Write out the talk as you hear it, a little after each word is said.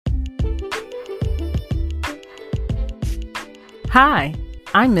Hi,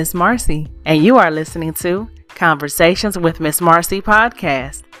 I'm Miss Marcy, and you are listening to Conversations with Miss Marcy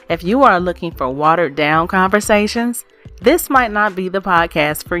podcast. If you are looking for watered down conversations, this might not be the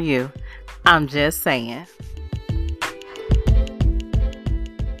podcast for you. I'm just saying.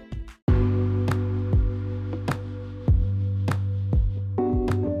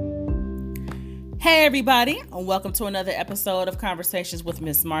 Hey everybody, and welcome to another episode of Conversations with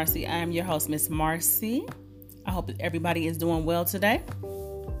Miss Marcy. I am your host, Miss Marcy. I hope that everybody is doing well today.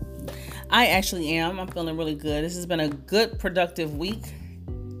 I actually am. I'm feeling really good. This has been a good, productive week.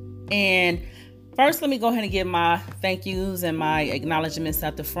 And first, let me go ahead and give my thank yous and my acknowledgements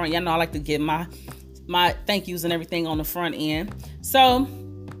at the front. Y'all know I like to give my thank yous and everything on the front end. So,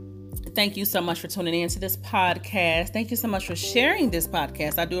 thank you so much for tuning in to this podcast. Thank you so much for sharing this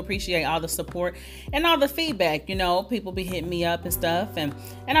podcast. I do appreciate all the support and all the feedback. You know, people be hitting me up and stuff. And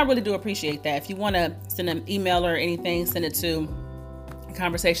I really do appreciate that. If you want to send an email or anything, send it to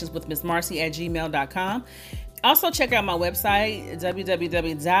conversationswithmissmarcy@gmail.com. Also, check out my website,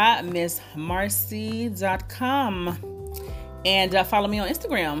 www.missmarcy.com. And follow me on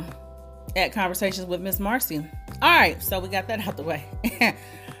Instagram at Conversations with Miss Marcy. All right, so we got that out the way.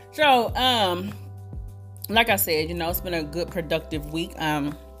 So, like I said, you know, it's been a good, productive week.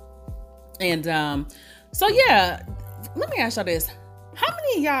 So yeah, let me ask y'all this. How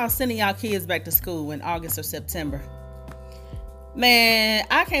many of y'all sending y'all kids back to school in August or September? Man,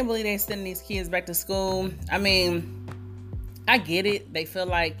 I can't believe they sending these kids back to school. I mean, I get it. They feel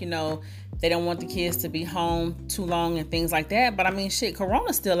like, you know, they don't want the kids to be home too long and things like that. But I mean, shit,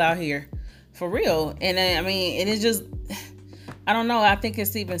 Corona's still out here for real. And I mean, it is just... I don't know. I think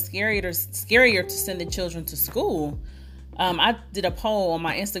it's even scarier to send the children to school. I did a poll on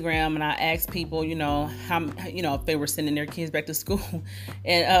my Instagram and I asked people, you know, if they were sending their kids back to school,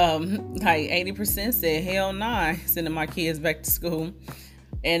 and like 80% said, hell nah, sending my kids back to school.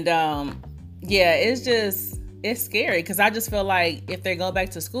 And yeah, it's scary because I just feel like if they go back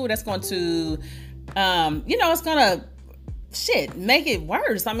to school, that's going to, it's gonna make it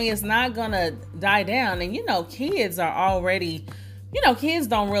worse. I mean, it's not gonna die down. And kids are already, kids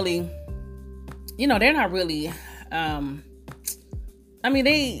don't really, they're not really, I mean,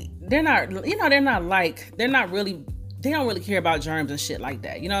 they don't really care about germs and shit like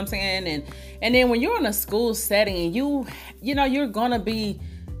that. You know what I'm saying? And then when you're in a school setting and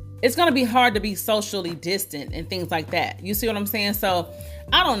it's gonna be hard to be socially distant and things like that. You see what I'm saying? So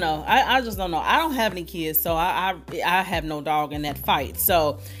I don't know. I just don't know. I don't have any kids, so I have no dog in that fight.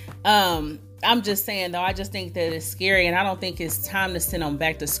 So I'm just saying though, I just think that it's scary, and I don't think it's time to send them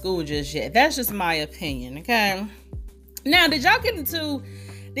back to school just yet. That's just my opinion. Okay. Now, did y'all get into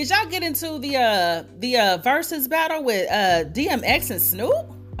the versus battle with DMX and Snoop?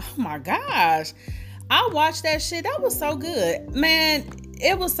 Oh my gosh, I watched that shit. That was so good, man.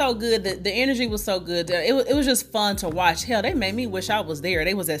 It was so good. The energy was so good. It was just fun to watch. Hell, they made me wish I was there.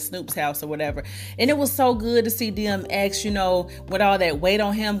 They was at Snoop's house or whatever. And it was so good to see DMX, with all that weight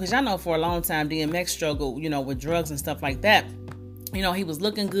on him. Because I know for a long time, DMX struggled, with drugs and stuff like that. He was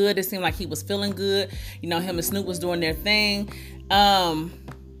looking good. It seemed like he was feeling good. Him and Snoop was doing their thing. I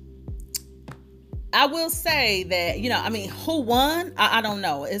will say that, who won? I don't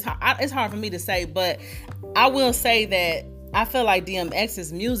know. It's hard for me to say, but I will say that I feel like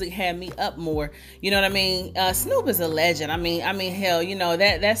DMX's music had me up more. You know what I mean? Snoop is a legend. I mean, hell,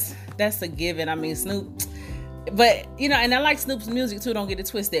 that's a given. I mean, Snoop, but and I like Snoop's music too. Don't get it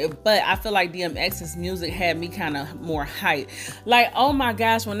twisted. But I feel like DMX's music had me kind of more hyped. Like, oh my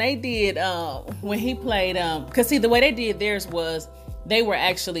gosh, when they did, when he played, cause see the way they did theirs was they were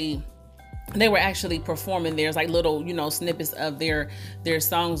actually performing theirs, like little, snippets of their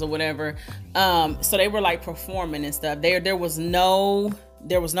songs or whatever. So they were like performing and stuff. There was no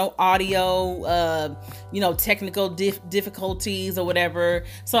audio, technical difficulties or whatever.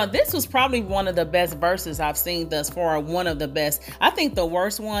 So this was probably one of the best verses I've seen thus far. One of the best. I think the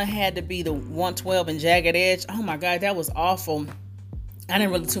worst one had to be the 112 and Jagged Edge. Oh my God, that was awful. I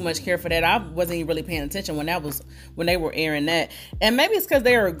didn't really too much care for that. I wasn't even really paying attention when they were airing that. And maybe it's because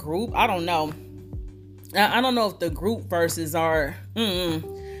they're a group. I don't know. I don't know if the group verses are,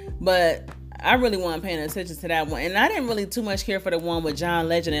 but I really wasn't paying attention to that one. And I didn't really too much care for the one with John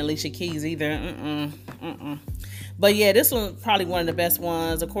Legend and Alicia Keys either. But yeah, this one probably one of the best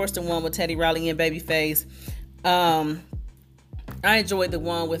ones. Of course, the one with Teddy Riley and Babyface. I enjoyed the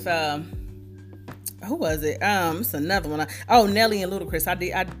one with, who was it? It's another one. Nelly and Ludacris. I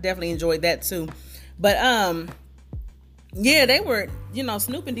definitely enjoyed that too. But yeah, they were,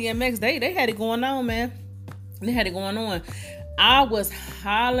 Snoop and DMX. They had it going on, man. They had it going on. I was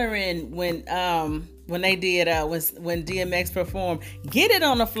hollering when when they did when DMX performed, get it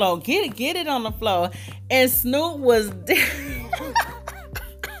on the floor, get it on the floor, and Snoop was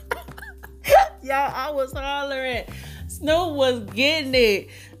y'all, I was hollering. Snoop was getting it.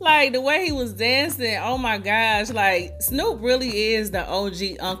 Like, the way he was dancing, oh my gosh. Like, Snoop really is the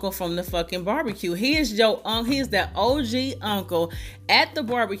OG uncle from the fucking barbecue. He is he's the OG uncle at the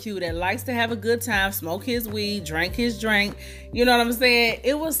barbecue that likes to have a good time, smoke his weed, drink his drink. You know what I'm saying?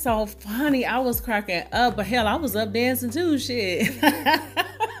 It was so funny. I was cracking up. But hell, I was up dancing too, shit.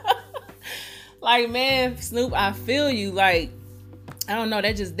 Like, man, Snoop, I feel you. Like, I don't know,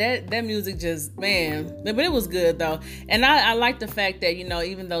 that music just, man, but it was good though. And I like the fact that, you know,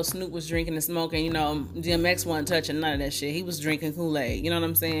 even though Snoop was drinking and smoking, you know, DMX wasn't touching none of that shit. He was drinking Kool-Aid, you know what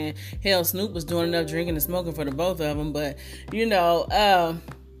I'm saying? Hell, Snoop was doing enough drinking and smoking for the both of them, but, you know,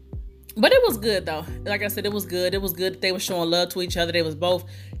 but it was good though. Like I said, it was good. It was good that they were showing love to each other. They was both,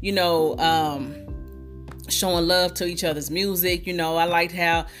 you know, showing love to each other's music. You know, I liked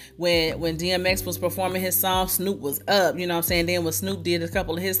how when DMX was performing his song, Snoop was up, you know what I'm saying? Then when Snoop did a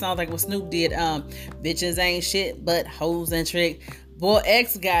couple of his songs, like when Snoop did Bitches Ain't Shit But Hoes and Trick, boy,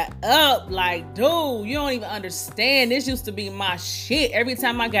 X got up. Like, dude, you don't even understand. This used to be my shit. Every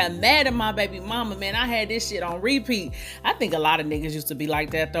time I got mad at my baby mama, man, I had this shit on repeat. I think a lot of niggas used to be like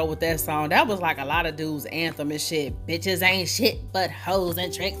that though with that song. That was like a lot of dudes' anthem and shit. Bitches ain't shit but hoes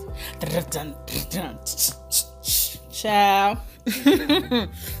and tricks. Child.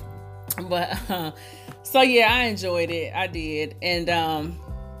 But so yeah, I enjoyed it. I did. And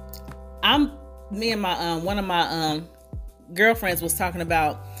me and my one of my girlfriends was talking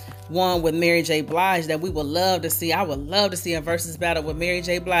about one with Mary J. Blige that we would love to see. I would love to see a versus battle with Mary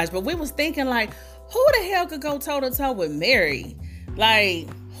J. Blige. But we was thinking, like, who the hell could go toe to toe with Mary? Like,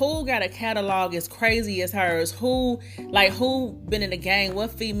 who got a catalog as crazy as hers? Who been in the game?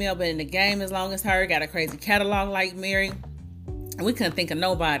 What female been in the game as long as her? Got a crazy catalog like Mary? We couldn't think of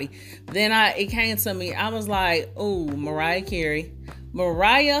nobody. Then it came to me. I was like, ooh, Mariah Carey.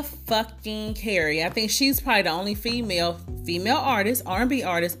 Mariah fucking Carey. I think she's probably the only female artist, R&B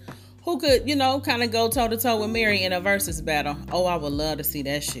artist, who could, you know, kind of go toe to toe with Mary in a versus battle. Oh, I would love to see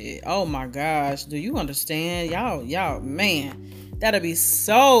that shit. Oh my gosh. Do you understand? Y'all, man, that'd be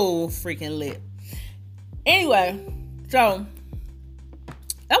so freaking lit. Anyway, so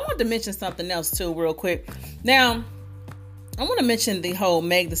I want to mention something else too, real quick. Now, I want to mention the whole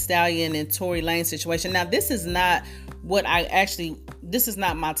Meg Thee Stallion and Tory Lanez situation. Now, this is not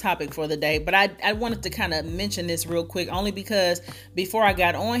my topic for the day, but I wanted to kind of mention this real quick, only because before I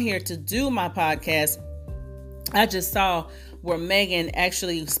got on here to do my podcast, I just saw where Megan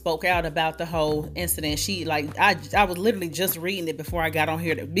actually spoke out about the whole incident. She, like, I was literally just reading it before I got on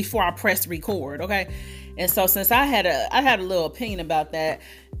here, before I pressed record, okay? And so since I had a little opinion about that,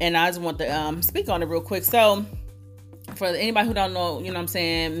 and I just want to speak on it real quick. So, for anybody who don't know, you know what I'm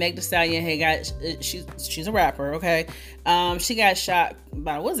saying, Meg Thee Stallion she's a rapper, okay? She got shot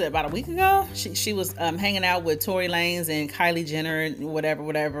about a week ago? She was hanging out with Tory Lanez and Kylie Jenner and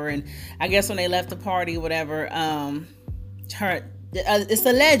whatever. And I guess when they left the party, whatever, it's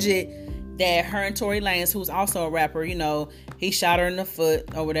alleged that her and Tory Lanez, who's also a rapper, you know, he shot her in the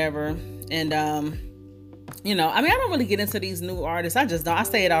foot or whatever. And you know, I mean, I don't really get into these new artists. I just don't. I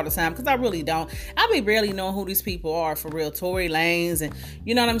say it all the time because I really don't. I be barely knowing who these people are for real. Tory Lanez, and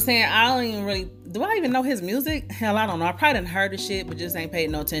you know what I'm saying? I don't even really, do I even know his music? Hell, I don't know. I probably done heard the shit, but just ain't paid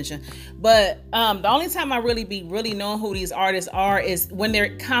no attention. But the only time I really be really knowing who these artists are is when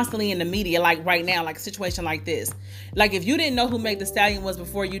they're constantly in the media, like right now, like a situation like this. Like, if you didn't know who Meg Thee Stallion was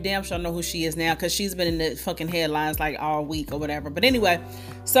before, you damn sure know who she is now, because she's been in the fucking headlines like all week or whatever. But anyway,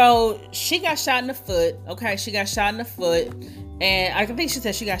 so she got shot in the foot. Okay, she got shot in the foot, and I think she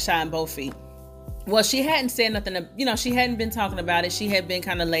said she got shot in both feet. Well, she hadn't said nothing, you know, she hadn't been talking about it. She had been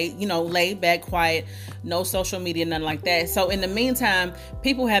kind of laid back, quiet, no social media, nothing like that. So in the meantime,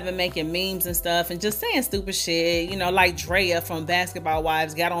 people have been making memes and stuff and just saying stupid shit, you know, like Drea from Basketball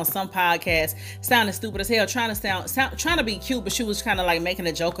Wives got on some podcast, sounding stupid as hell, trying to be cute, but she was kind of like making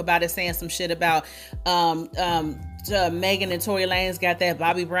a joke about it, saying some shit about Megan and Tory Lanez got that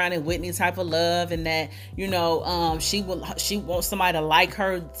Bobby Brown and Whitney type of love, and that, you know, she wants somebody to like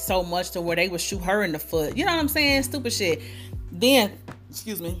her so much to where they would shoot her in the foot. You know what I'm saying? Stupid shit. Then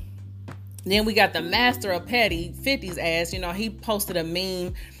we got the master of petty, 50's ass. You know, he posted a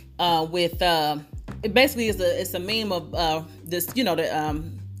meme with it basically it's a meme of this, you know,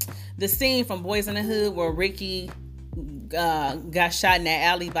 the scene from Boys in the Hood where Ricky got shot in that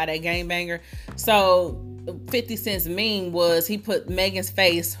alley by that gangbanger. So 50 Cent's meme was he put Megan's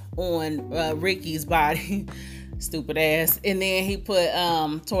face on Ricky's body. Stupid ass. And then he put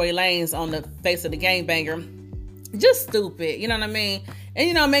Tory Lanez on the face of the gangbanger. Just stupid, you know what I mean? And,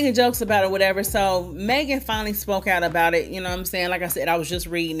 you know, making jokes about it or whatever. So Megan finally spoke out about it, you know what I'm saying? Like I said, I was just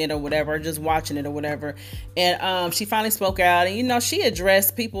reading it or whatever, just watching it or whatever. And she finally spoke out, and, you know, she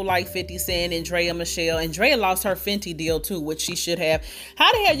addressed people like 50 Cent and Drea Michelle. And Drea lost her Fenty deal too, which she should have. How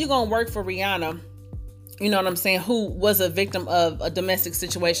the hell you gonna work for Rihanna? You know what I'm saying? Who was a victim of a domestic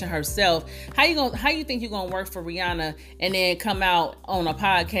situation herself? How you think you're gonna work for Rihanna and then come out on a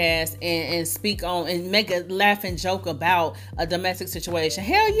podcast and speak on and make a laughing joke about a domestic situation?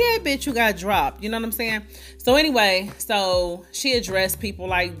 Hell yeah, bitch, you got dropped. You know what I'm saying? So anyway, so she addressed people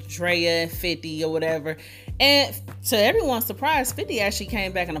like Drea and 50 or whatever. And to everyone's surprise, 50 actually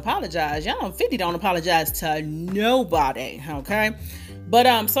came back and apologized. Y'all know 50 don't apologize to nobody, okay?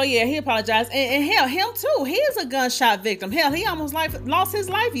 But so yeah, he apologized, and hell, him too. He is a gunshot victim. Hell, he almost lost his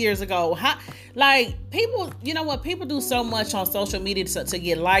life years ago. Like people, you know what? People do so much on social media to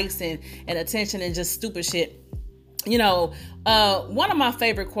get likes and attention and just stupid shit. You know, one of my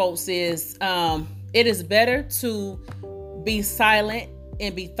favorite quotes is, "It is better to be silent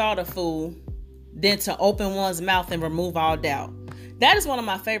and be thought a fool than to open one's mouth and remove all doubt." That is one of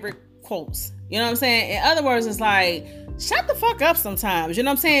my favorite quotes. You know what I'm saying? In other words, it's like, shut the fuck up sometimes. You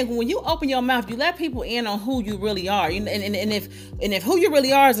know what I'm saying? When you open your mouth, you let people in on who you really are. And if who you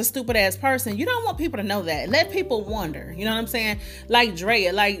really are is a stupid ass person, you don't want people to know that. Let people wonder. You know what I'm saying? Like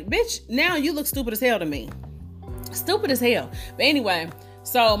Drea, like, bitch, now you look stupid as hell to me. Stupid as hell. But anyway,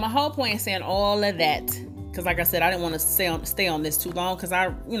 so my whole point is saying all of that, because like I said, I didn't want to stay on this too long, because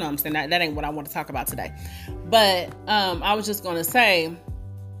you know what I'm saying, that ain't what I want to talk about today. But I was just going to say,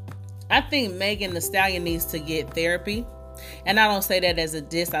 I think Megan Thee Stallion needs to get therapy. And I don't say that as a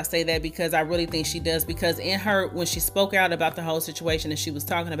diss. I say that because I really think she does. Because when she spoke out about the whole situation and she was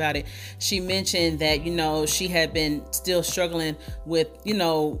talking about it, she mentioned that, you know, she had been still struggling with, you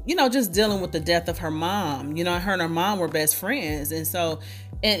know, just dealing with the death of her mom. You know, her and her mom were best friends. And so,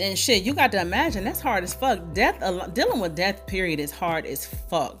 and shit, you got to imagine, that's hard as fuck. Dealing with death, period, is hard as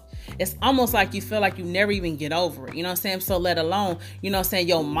fuck. It's almost like you feel like you never even get over it. You know what I'm saying? So let alone, you know what I'm saying,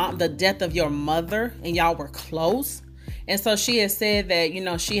 your mom, the death of your mother, and y'all were close. And so she had said that, you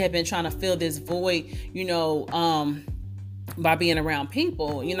know, she had been trying to fill this void, you know, by being around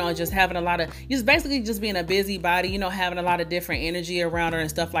people, you know, just having basically just being a busybody, you know, having a lot of different energy around her and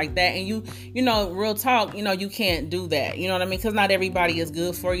stuff like that. And you know, real talk, you know, you can't do that. You know what I mean? Because not everybody is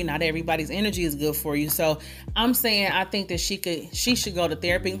good for you. Not everybody's energy is good for you. So I'm saying, I think that she should go to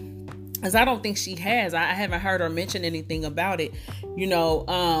therapy, because I don't think she has. I haven't heard her mention anything about it, you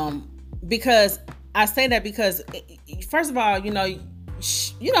know, because I say that because, first of all, you know,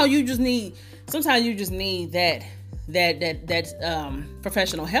 you just need, sometimes you just need that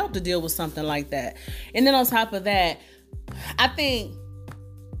professional help to deal with something like that. And then on top of that, I think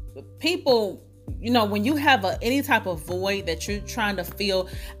people, you know, when you have any type of void that you're trying to fill,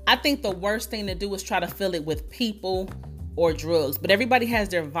 I think the worst thing to do is try to fill it with people or drugs. But everybody has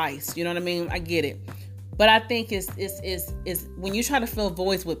their vice, you know what I mean? I get it. But I think it's when you try to fill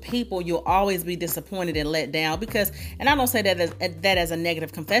voids with people, you'll always be disappointed and let down. Because, and I don't say that as a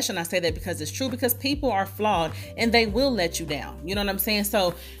negative confession. I say that because it's true. Because people are flawed and they will let you down. You know what I'm saying?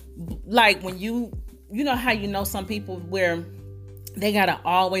 So, like when you know how you know some people where they gotta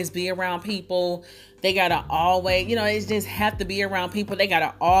always be around people. They gotta always, you know, it just have to be around people. They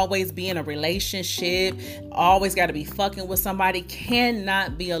gotta always be in a relationship. Always gotta be fucking with somebody.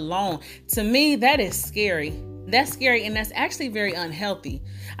 Cannot be alone. To me, that is scary. That's scary, and that's actually very unhealthy.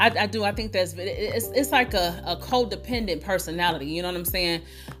 I think it's like a codependent personality. You know what I'm saying?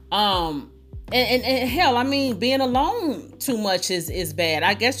 And hell, I mean, being alone too much is bad.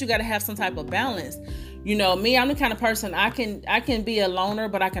 I guess you gotta have some type of balance. You know, me, I'm the kind of person, I can be a loner,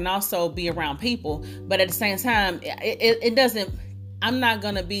 but I can also be around people. But at the same time, it doesn't, I'm not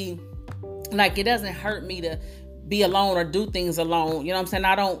going to be, like, it doesn't hurt me to be alone or do things alone. You know what I'm saying?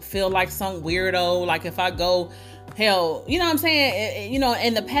 I don't feel like some weirdo. Like if I go, hell, you know what I'm saying? You know,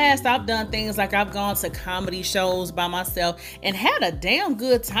 in the past, I've done things like I've gone to comedy shows by myself and had a damn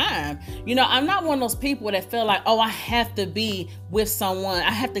good time. You know, I'm not one of those people that feel like, oh, I have to be with someone.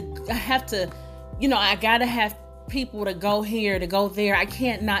 I have to, you know, I gotta have people to go here, to go there. I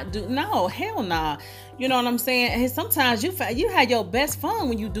can't not do. No, hell nah. You know what I'm saying? And sometimes you have your best fun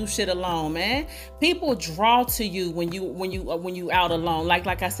when you do shit alone, man. People draw to you when you out alone.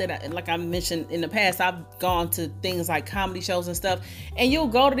 Like I said, like I mentioned in the past, I've gone to things like comedy shows and stuff, and you'll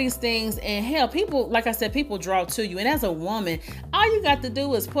go to these things, and hell, people, like I said, people draw to you. And as a woman, all you got to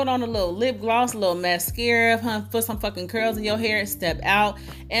do is put on a little lip gloss, a little mascara, put some fucking curls in your hair, and step out.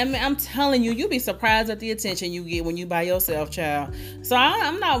 And I'm telling you, you'll be surprised at the attention you get when you by yourself, child. So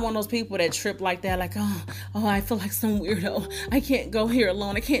I'm not one of those people that trip like that, like, oh, I feel like some weirdo. I can't go here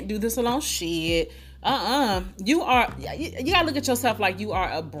alone. I can't do this alone. Shit. You gotta look at yourself like you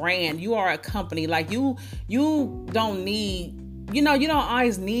are a brand. You are a company. Like you don't need, you don't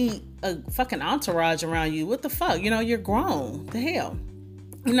always need a fucking entourage around you. What the fuck? You're grown. The hell?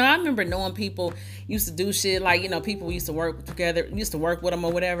 I remember knowing people used to do shit like, people used to work together, used to work with them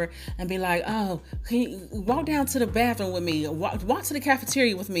or whatever, and be like, oh, can you walk down to the bathroom with me? Walk to the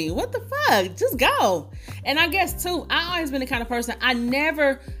cafeteria with me. What the fuck? Just go. And I guess, too, I always been the kind of person, I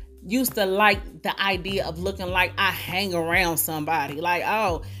never used to like the idea of looking like I hang around somebody. Like,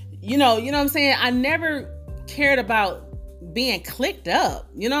 oh, you know what I'm saying? I never cared about being clicked up.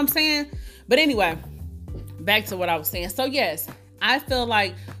 You know what I'm saying? But anyway, back to what I was saying. So, yes, I feel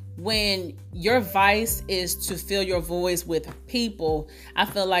like when your vice is to fill your voice with people, I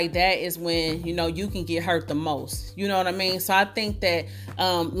feel like that is when, you can get hurt the most. You know what I mean? So I think that,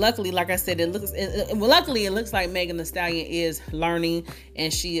 luckily, like I said, it looks like Megan Thee Stallion is learning,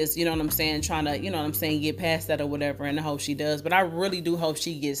 and she is, trying to, get past that or whatever. And I hope she does. But I really do hope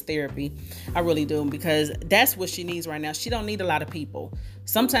she gets therapy. I really do, because that's what she needs right now. She don't need a lot of people.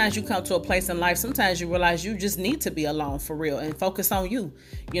 Sometimes you come to a place in life, sometimes you realize you just need to be alone for real and focus on you.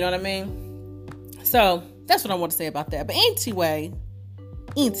 You know what I mean? So that's what I want to say about that. But anyway.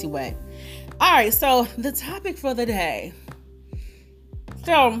 All right, so the topic for the day.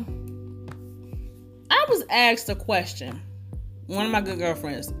 So I was asked a question. One of my good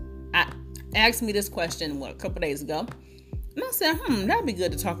girlfriends asked me this question, a couple days ago. And I said, that'd be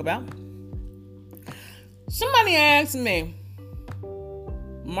good to talk about. Somebody asked me,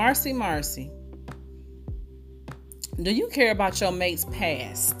 Marcy, do you care about your mate's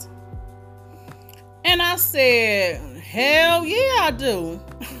past? And I said, hell yeah, I do.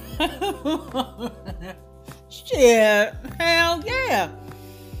 Shit, hell yeah.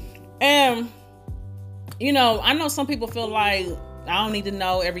 And, I know some people feel like I don't need to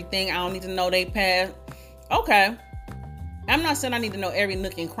know everything. I don't need to know their past. Okay. I'm not saying I need to know every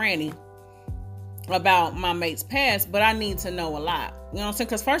nook and cranny about my mate's past, but I need to know a lot. You know what I'm saying?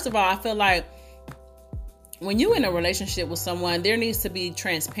 Because first of all, I feel like when you're in a relationship with someone, there needs to be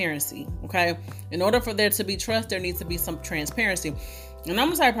transparency, okay? In order for there to be trust, there needs to be some transparency. And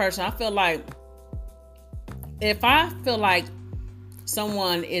I'm the type of person, I feel like if I feel like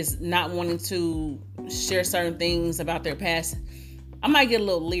someone is not wanting to share certain things about their past, I might get a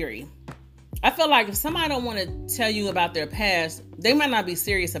little leery. I feel like if somebody don't want to tell you about their past, they might not be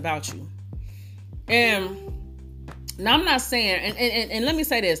serious about you. And now I'm not saying, and let me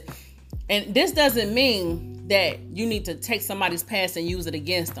say this, and this doesn't mean that you need to take somebody's past and use it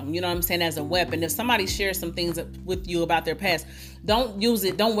against them. You know what I'm saying? As a weapon. If somebody shares some things with you about their past, don't use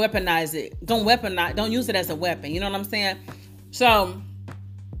it. Don't weaponize it. Don't use it as a weapon. You know what I'm saying? So,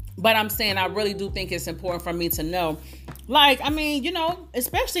 but I'm saying I really do think it's important for me to know. Like, I mean,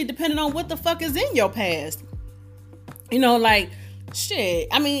 especially depending on what the fuck is in your past. Shit.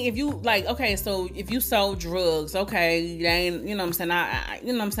 I mean, if you okay, so if you sold drugs, okay, they ain't, you know what I'm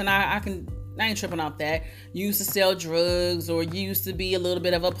saying? I ain't tripping off that. You used to sell drugs, or you used to be a little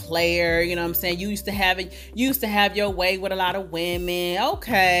bit of a player, you know what I'm saying? You used to have your way with a lot of women.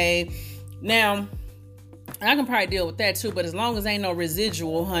 Okay. Now, I can probably deal with that too, but as long as ain't no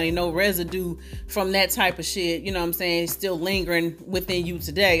residual, honey, no residue from that type of shit, you know what I'm saying, still lingering within you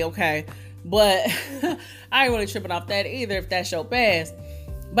today, okay? But I ain't really tripping off that either if that's your past.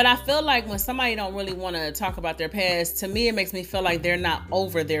 But I feel like when somebody don't really want to talk about their past, to me, it makes me feel like they're not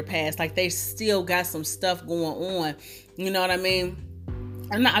over their past. Like they still got some stuff going on. You know what I mean?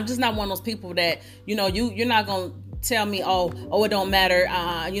 I'm just not one of those people that, you're not going to tell me, oh, it don't matter.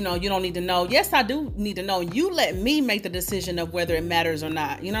 You don't need to know. Yes, I do need to know. You let me make the decision of whether it matters or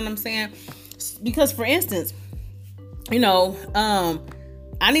not. You know what I'm saying? Because for instance,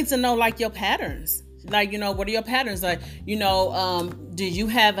 I need to know like your patterns. Like, what are your patterns? Like, do you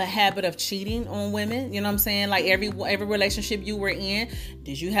have a habit of cheating on women? You know what I'm saying? Like every relationship you were in,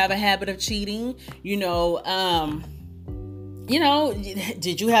 did you have a habit of cheating? Did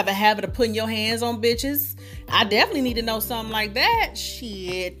you have a habit of putting your hands on bitches? I definitely need to know something like that.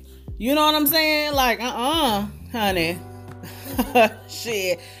 Shit. You know what I'm saying? Like, honey.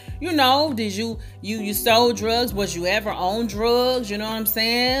 Shit. Did you sold drugs? Was you ever on drugs? You know what I'm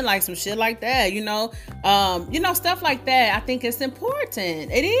saying? Like some shit like that, stuff like that. I think it's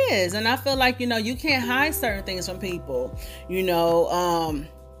important. It is. And I feel like, you can't hide certain things from people. Did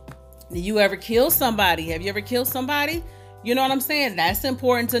you ever kill somebody? Have you ever killed somebody? You know what I'm saying? That's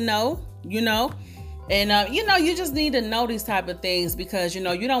important to know, And, you just need to know these type of things because, you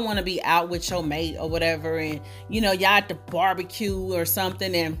don't want to be out with your mate or whatever. And, y'all at the barbecue or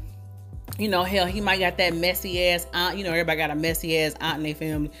something. And, hell, he might got that messy ass aunt. Everybody got a messy ass aunt in their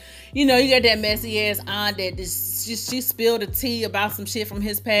family. You got that messy ass aunt that she spilled the tea about some shit from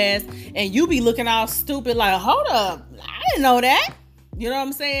his past. And you be looking all stupid like, hold up. I didn't know that. You know what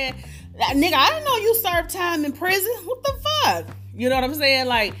I'm saying? Nigga, I didn't know you served time in prison. What the fuck? You know what I'm saying?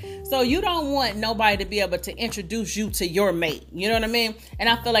 Like, so you don't want nobody to be able to introduce you to your mate. You know what I mean? And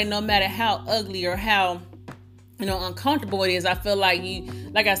I feel like no matter how ugly or how, uncomfortable it is, I feel like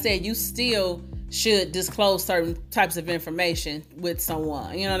like I said, you still should disclose certain types of information with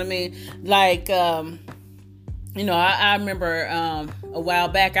someone. You know what I mean? Like, I remember a while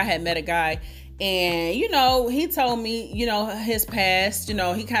back I had met a guy. And, he told me, his past,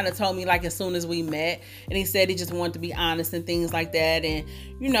 he kind of told me like as soon as we met, and he said he just wanted to be honest and things like that. And,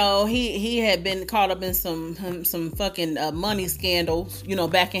 he had been caught up in some fucking money scandals,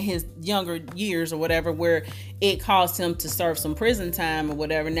 back in his younger years or whatever, where it caused him to serve some prison time or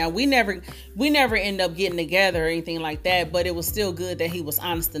whatever. Now we never end up getting together or anything like that, but it was still good that he was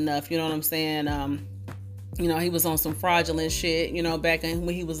honest enough. You know what I'm saying? He was on some fraudulent shit, back when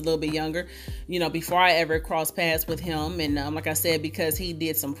he was a little bit younger, before I ever crossed paths with him. And like I said, because he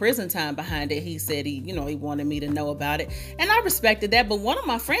did some prison time behind it, he said he wanted me to know about it. And I respected that. But one of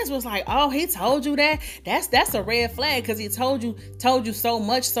my friends was like, oh, he told you that? That's a red flag because he told you so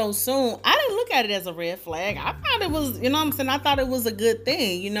much so soon. I didn't look at it as a red flag. I thought it was, I thought it was a good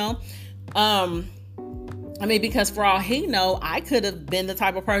thing, because for all he know, I could have been the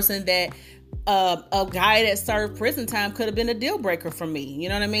type of person that a guy that served prison time could have been a deal breaker for me. You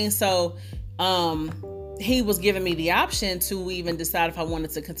know what I mean? So, he was giving me the option to even decide if I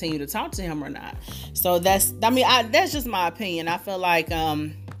wanted to continue to talk to him or not. So that's just my opinion. I feel like,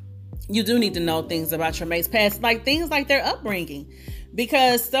 you do need to know things about your mate's past, like things like their upbringing,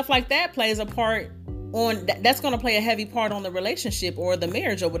 because stuff like that plays a part that's going to play a heavy part on the relationship or the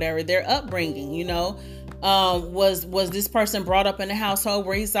marriage or whatever, their upbringing, was this person brought up in a household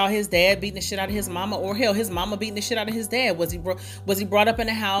where he saw his dad beating the shit out of his mama, or hell, his mama beating the shit out of his dad? Was he brought up in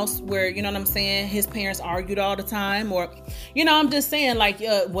a house where, his parents argued all the time? Or, I'm just saying, like,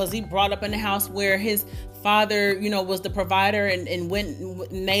 was he brought up in a house where his father, was the provider and went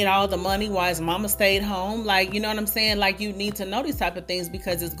and made all the money while his mama stayed home? Like, you know what I'm saying? Like, you need to know these type of things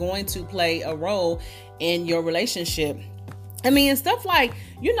because it's going to play a role in your relationship. And stuff like,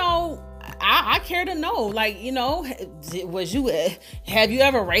 I care to know, like, have you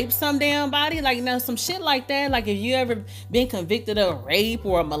ever raped some damn body? Like, some shit like that. Like, have you ever been convicted of rape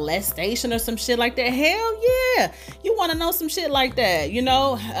or a molestation or some shit like that? Hell yeah. You want to know some shit like that,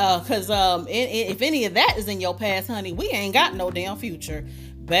 because if any of that is in your past, honey, we ain't got no damn future,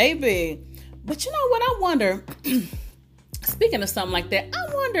 baby. But you know what? I wonder, speaking of something like that,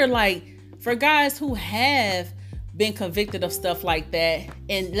 I wonder, like, for guys who have been convicted of stuff like that,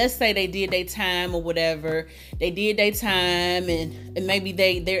 and let's say they did their time or whatever, and maybe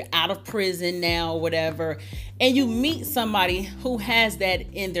they're out of prison now or whatever, and you meet somebody who has that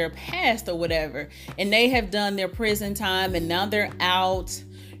in their past or whatever, and they have done their prison time and now they're out,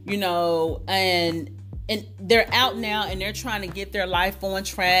 and they're out now and they're trying to get their life on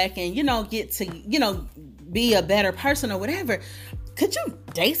track and get to be a better person or whatever. Could you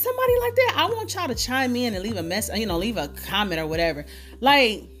date somebody like that? I want y'all to chime in and leave leave a comment or whatever.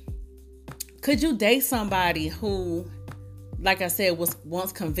 Like, could you date somebody who, like I said, was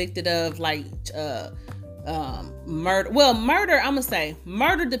once convicted of like murder? Well, murder, I'm gonna say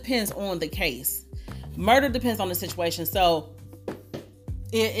murder depends on the case. Murder depends on the situation. So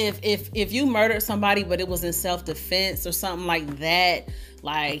if you murdered somebody but it was in self-defense or something like that,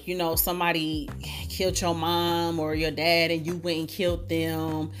 like, somebody killed your mom or your dad and you went and killed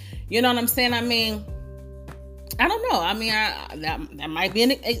them, you know what I'm saying? I don't know. That might be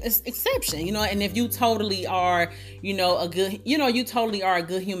an exception, and if you totally are, a good, you totally are a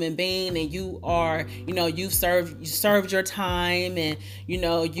good human being and you are, you served your time and,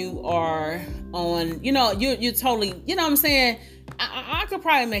 you are on, you totally, you know what I'm saying? I could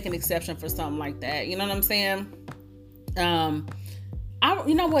probably make an exception for something like that. You know what I'm saying?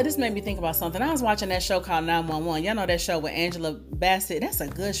 You know what? This made me think about something. I was watching that show called 911. Y'all know that show with Angela Bassett. That's a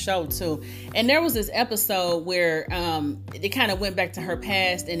good show too. And there was this episode where it kind of went back to her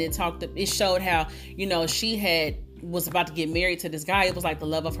past, and it showed how, you know, she was about to get married to this guy. It was like the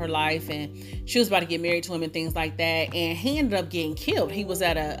love of her life, and she was about to get married to him and things like that. And he ended up getting killed. He was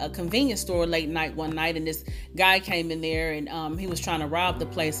at a convenience store late night one night, and this guy came in there, and he was trying to rob the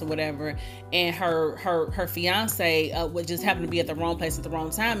place or whatever. And her fiance would just happen to be at the wrong place at the wrong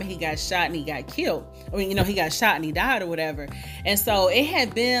time, and he got shot and he got killed. I mean, you know, he got shot and he died or whatever. And so it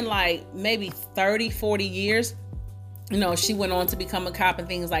had been like maybe 30, 40 years. You know, she went on to become a cop and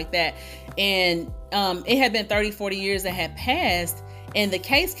things like that. And it had been 30, 40 years that had passed, and the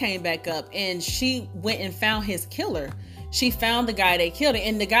case came back up, and she went and found his killer. She found the guy that killed him,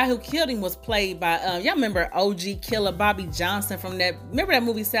 and the guy who killed him was played by, y'all remember OG killer Bobby Johnson from remember that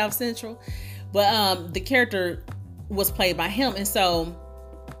movie South Central? But the character was played by him. And so,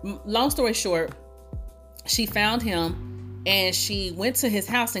 long story short, she found him, and she went to his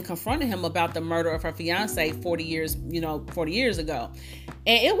house and confronted him about the murder of her fiance 40 years ago.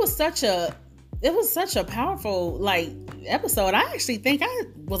 And it was such a powerful, like, episode. I actually think I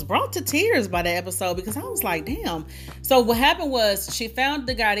was brought to tears by that episode, because I was like, damn. So what happened was, she found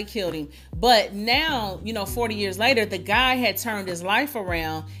the guy that killed him, but now, you know, 40 years later, the guy had turned his life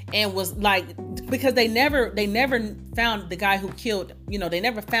around, and was like, because they never found the guy who killed, you know, they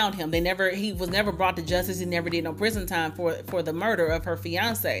never found him. He was never brought to justice. He never did no prison time for the murder of her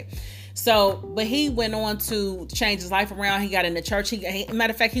fiance. So, but he went on to change his life around. He got into church.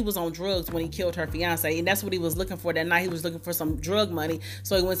 Matter of fact, he was on drugs when he killed her fiance, and that's what he was looking for that night. He was looking for some drug money.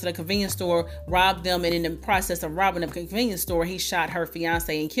 So he went to the convenience store, robbed them, and in the process of robbing the convenience store, he shot her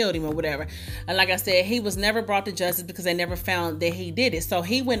fiance and killed him or whatever. And like I said, he was never brought to justice because they never found that he did it. So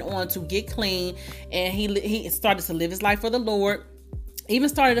he went on to get clean, and he started to live his life for the Lord. Even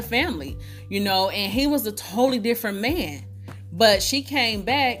started a family, you know, and he was a totally different man. But she came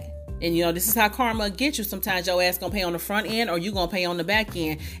back. And, you know, this is how karma gets you. Sometimes your ass gonna pay on the front end, or you gonna pay on the back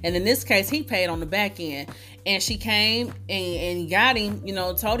end. And in this case, he paid on the back end. And she came and got him, you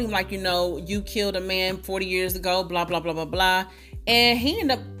know, told him, like, you know, you killed a man 40 years ago, blah, blah, blah, blah, blah. And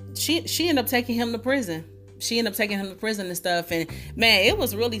she ended up taking him to prison. She ended up taking him to prison and stuff. And man, it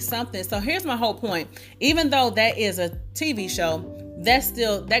was really something. So here's my whole point. Even though that is a TV show, that's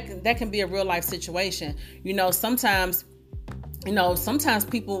still, that can be a real life situation. You know, sometimes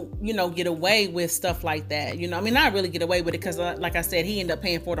people, you know, get away with stuff like that. You know, I mean, not really get away with it, because like I said, he ended up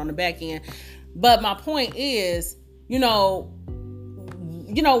paying for it on the back end. But my point is, you know,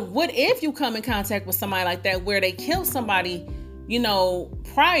 what if you come in contact with somebody like that, where they kill somebody, you know,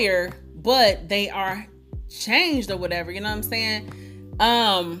 prior, but they are changed or whatever, you know what I'm saying?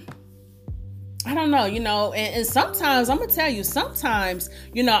 I don't know, you know, and sometimes I'm gonna tell you, sometimes,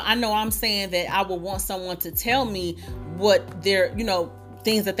 you know I'm saying that I would want someone to tell me what their, you know,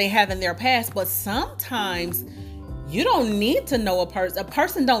 things that they have in their past, but sometimes you don't need to know a person. A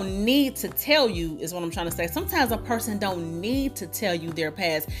person don't need to tell you, is what I'm trying to say. Sometimes a person don't need to tell you their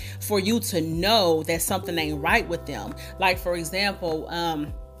past for you to know that something ain't right with them. Like, for example,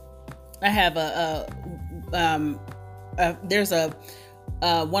 I have there's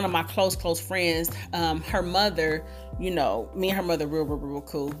one of my close friends, her mother, you know, me and her mother real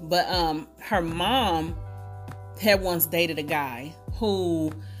cool. But her mom had once dated a guy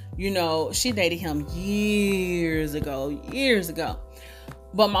who, you know, she dated him years ago.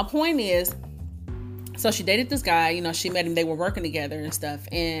 But my point is, so she dated this guy, you know, she met him, they were working together and stuff,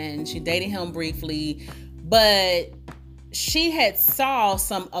 and she dated him briefly, but she had saw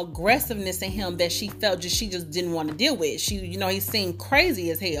some aggressiveness in him that she felt she just didn't want to deal with. She, you know, he seemed crazy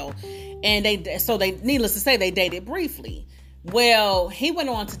as hell. And they needless to say, they dated briefly. Well, he went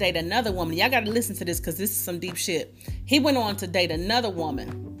on to date another woman. Y'all got to listen to this, because this is some deep shit. He went on to date another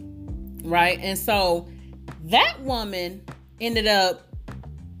woman, right? And so that woman ended up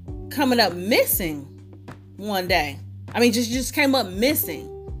coming up missing one day. I mean, just came up missing.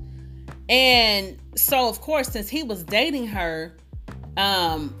 And so, of course, since he was dating her,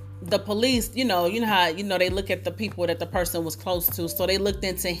 the police, you know how, they look at the people that the person was close to. So they looked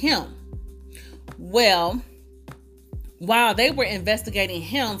into him. Well, while they were investigating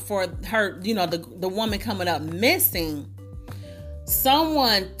him for her, you know, the woman coming up missing,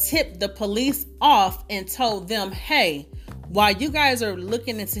 someone tipped the police off and told them, hey, while you guys are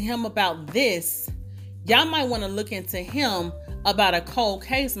looking into him about this, y'all might want to look into him about a cold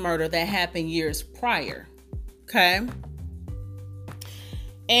case murder that happened years prior. Okay.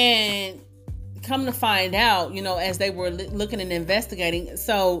 And come to find out, as they were looking and investigating,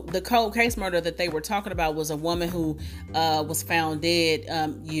 so the cold case murder that they were talking about was a woman who was found dead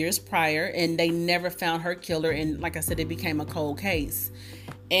years prior, and they never found her killer. And like I said, it became a cold case.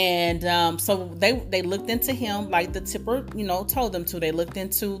 And so they looked into him, like the tipper, told them to. They looked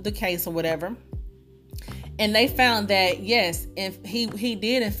into the case or whatever. And they found that, yes, if he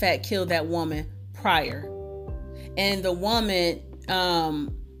did in fact kill that woman prior. And the woman,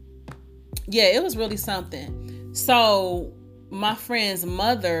 it was really something. So my friend's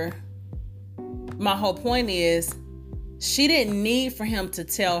mother, my whole point is, she didn't need for him to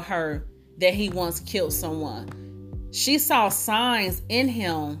tell her that he once killed someone. She saw signs in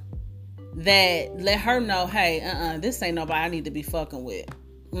him that let her know, hey, this ain't nobody I need to be fucking with.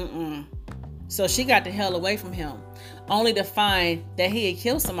 So she got the hell away from him, only to find that he had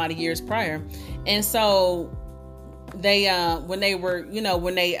killed somebody years prior. And so they, when they were in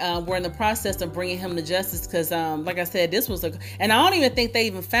the process of bringing him to justice, because like I said, this was and I don't even think they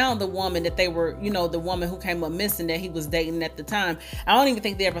even found the woman that they were, the woman who came up missing that he was dating at the time. I don't even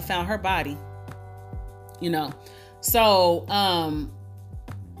think they ever found her body, So,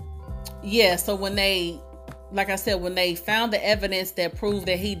 so when they, like I said, when they found the evidence that proved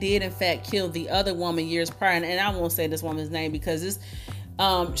that he did in fact kill the other woman years prior, and I won't say this woman's name because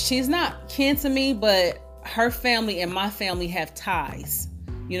she's not kin to me, but her family and my family have ties.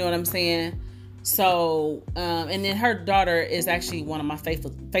 You know what I'm saying? So, and then her daughter is actually one of my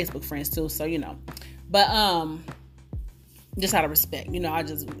Facebook friends too. So, but, just out of respect, I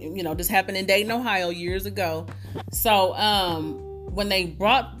just, this happened in Dayton, Ohio years ago. So, when they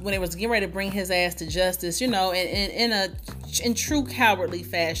was getting ready to bring his ass to justice, in true cowardly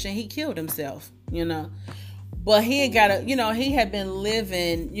fashion, he killed himself, but he had he had been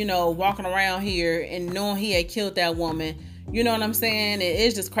living, walking around here and knowing he had killed that woman. You know what I'm saying?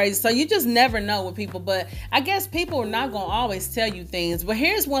 It's just crazy. So you just never know with people, but I guess people are not going to always tell you things. But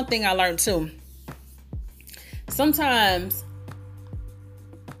here's one thing I learned too. Sometimes,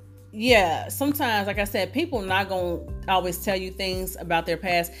 like I said, people are not going to always tell you things about their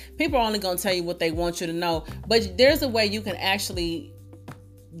past. People are only going to tell you what they want you to know. But there's a way you can actually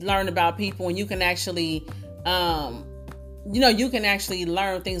learn about people, and you can actually, you can actually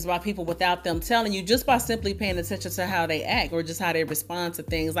learn things about people without them telling you, just by simply paying attention to how they act or just how they respond to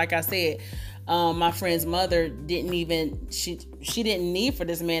things. Like I said, my friend's mother she didn't need for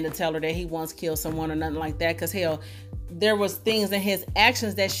this man to tell her that he once killed someone or nothing like that. Cause hell, there was things in his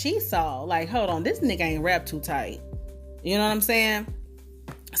actions that she saw. Like, hold on, this nigga ain't wrapped too tight. You know what I'm saying?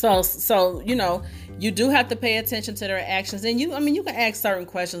 So, you do have to pay attention to their actions. And you can ask certain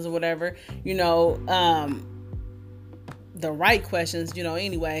questions or whatever, the right questions,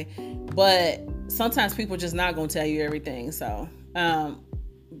 anyway. But sometimes people just not gonna tell you everything. So,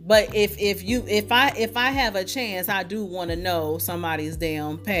 but if I have a chance, I do want to know somebody's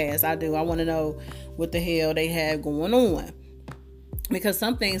damn past. I do. I want to know what the hell they have going on, because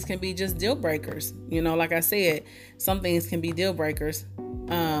some things can be just deal breakers. Like I said, some things can be deal breakers.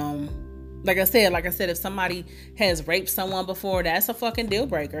 Like I said, if somebody has raped someone before, that's a fucking deal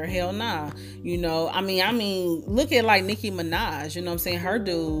breaker. Hell nah. Look at like Nicki Minaj, you know what I'm saying? Her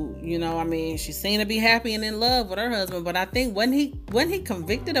dude, she seemed to be happy and in love with her husband, but I think when he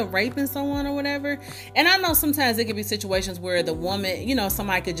convicted of raping someone or whatever, and I know sometimes it could be situations where the woman,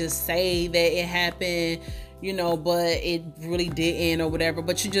 somebody could just say that it happened, but it really didn't or whatever,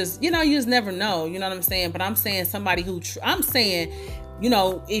 but you just never know, you know what I'm saying? But I'm saying somebody who,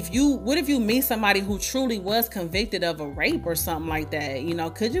 if you meet somebody who truly was convicted of a rape or something like that,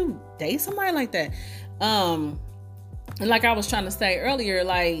 could you date somebody like that? And like I was trying to say earlier,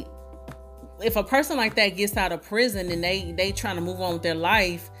 like, if a person like that gets out of prison and they trying to move on with their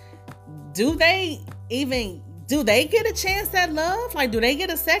life, do they get a chance at love? Like, do they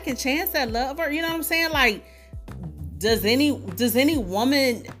get a second chance at love? Or, you know what I'm saying? Like, does any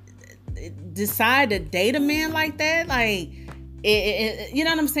woman decide to date a man like that? Like, you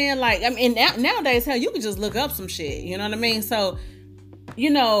know what I'm saying? Like, nowadays, hell, you can just look up some shit. You know what I mean? So,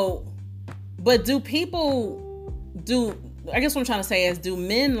 but I guess what I'm trying to say is, do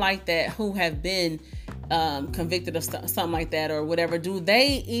men like that who have been convicted of something like that or whatever, do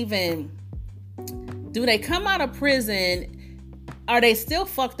they come out of prison? Are they still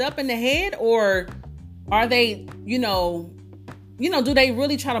fucked up in the head, or are they, do they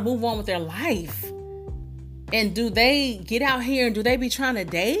really try to move on with their life? And do they get out here and do they be trying to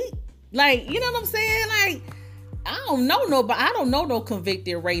date? Like, you know what I'm saying? Like, I don't know no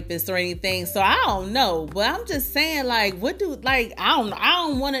convicted rapist or anything, so I don't know. But I'm just saying, like, I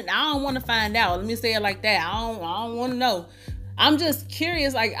don't want to find out. Let me say it like that. I don't want to know. I'm just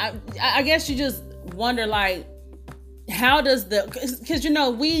curious. Like, I guess you just wonder, like, how does because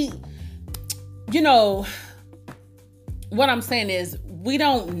what I'm saying is we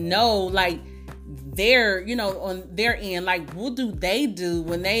don't know, like, their, on their end, like, what do they do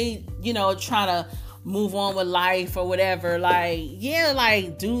when they, try to move on with life or whatever? Like, yeah,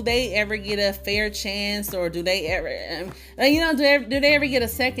 like, do they ever get a fair chance, or do they ever, do they ever get a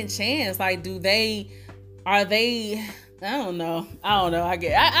second chance? Like, are they, I don't know. I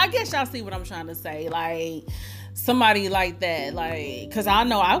guess y'all see what I'm trying to say. Like, somebody like that, like, because I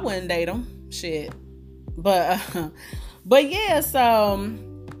know I wouldn't date them. Shit. But yeah, so,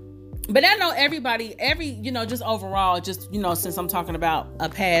 but I know everybody, just overall, just, since I'm talking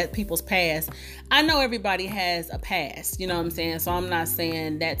about people's past, I know everybody has a past, you know what I'm saying? So I'm not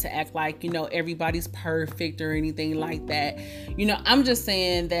saying that to act like, everybody's perfect or anything like that. I'm just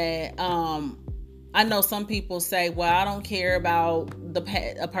saying that, I know some people say, well, I don't care about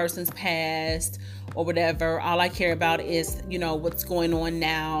a person's past or whatever. All I care about is, what's going on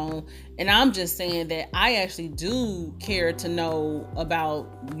now. And I'm just saying that I actually do care to know about,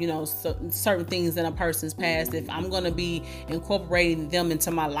 certain things in a person's past. If I'm going to be incorporating them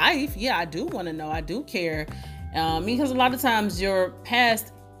into my life, yeah, I do want to know. I do care. Because a lot of times your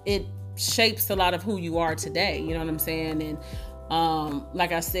past, it shapes a lot of who you are today. You know what I'm saying? And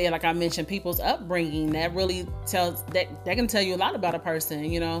like I said, like I mentioned, people's upbringing, that really that can tell you a lot about a person,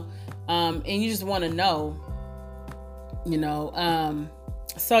 and you just want to know,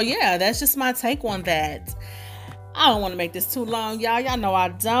 so yeah, that's just my take on that. I don't want to make this too long, y'all know I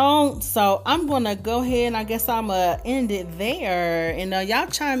don't, so I'm gonna go ahead and I guess I'm gonna end it there, and y'all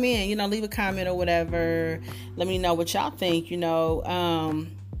chime in, leave a comment or whatever, let me know what y'all think,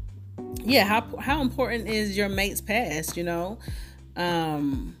 yeah, how important is your mate's past,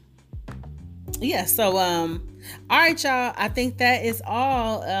 yeah, so all right, y'all, I think that is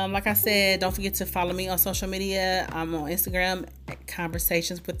all. Like I said, don't forget to follow me on social media. I'm on Instagram at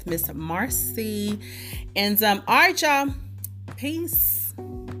Conversations with Miss Marcy, and all right, y'all, peace.